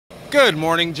Good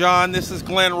morning, John. This is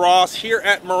Glenn Ross here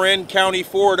at Marin County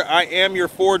Ford. I am your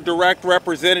Ford Direct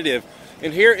representative.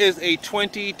 And here is a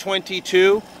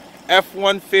 2022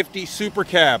 F-150 Super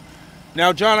Cab.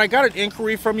 Now, John, I got an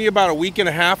inquiry from you about a week and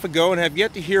a half ago and have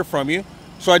yet to hear from you.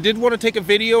 So I did want to take a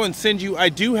video and send you. I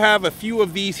do have a few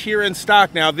of these here in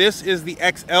stock. Now, this is the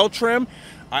XL trim.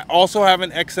 I also have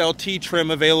an XLT trim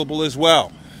available as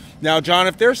well. Now, John,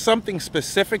 if there's something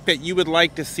specific that you would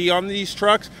like to see on these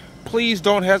trucks, please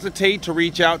don't hesitate to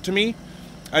reach out to me.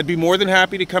 I'd be more than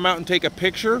happy to come out and take a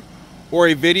picture or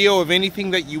a video of anything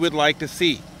that you would like to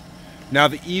see. Now,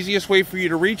 the easiest way for you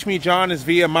to reach me, John, is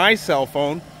via my cell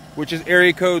phone, which is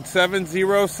area code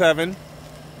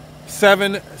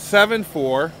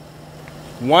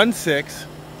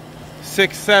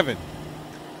 707-774-1667.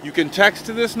 You can text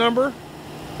to this number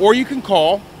or you can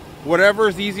call, whatever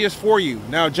is easiest for you.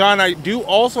 Now, John, I do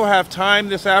also have time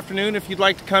this afternoon. If you'd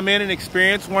like to come in and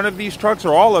experience one of these trucks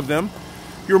or all of them,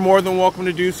 you're more than welcome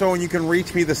to do so, and you can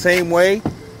reach me the same way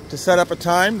to set up a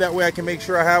time. That way I can make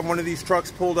sure I have one of these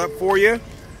trucks pulled up for you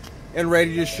and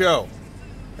ready to show.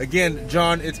 Again,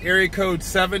 John, it's area code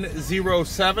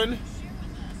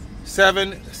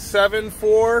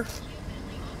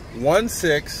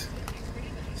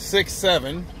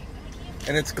 707-774-1667.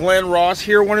 And it's Glenn Ross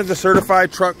here, one of the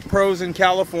certified truck pros in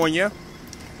California.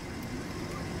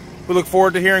 We look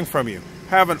forward to hearing from you.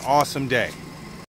 Have an awesome day.